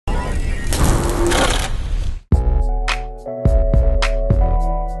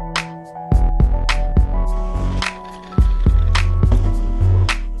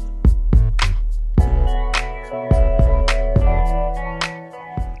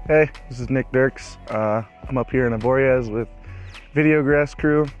Hey, this is Dirks. I'm up here in Occupies with Videograss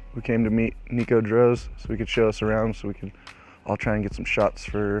crew. We came to meet Nico Droz so he could show us around so we could all try and get some shots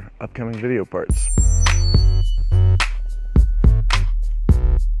for upcoming video parts.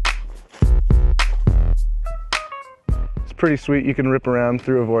 It's pretty sweet. You can rip around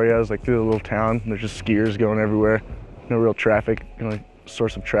through Occupies, like through the little town. There's just skiers going everywhere. No real traffic. The only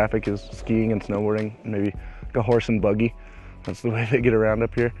source of traffic is skiing and snowboarding, and maybe like a horse and buggy. That's the way they get around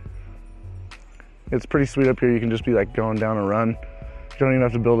up here. It's pretty sweet up here. You can just be like going down a run. You don't even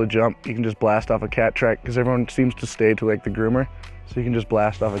have to build a jump. You can just blast off a cat track because everyone seems to stay to like the groomer. So you can just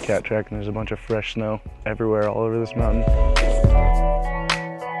blast off a cat track and there's a bunch of fresh snow everywhere all over this mountain.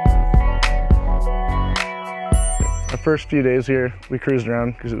 Our first few days here, we cruised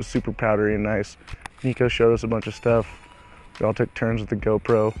around because it was super powdery and nice. Nico showed us a bunch of stuff. We all took turns with the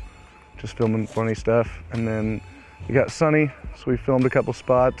GoPro, just filming funny stuff. And then it got sunny, so we filmed a couple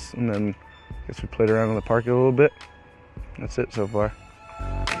spots, and then I guess we played around in the park a little bit. That's it so far.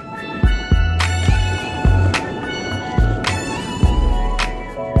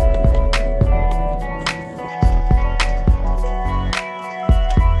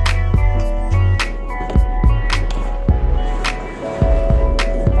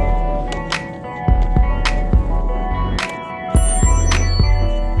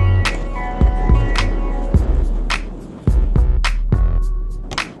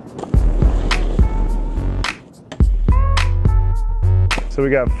 So we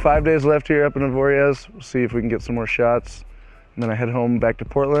got 5 days left here up in Occupies. We'll see if we can get some more shots. And then I head home back to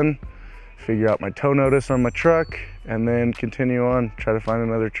Portland, figure out my tow notice on my truck, and then continue on, try to find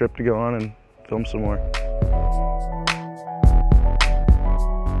another trip to go on and film some more.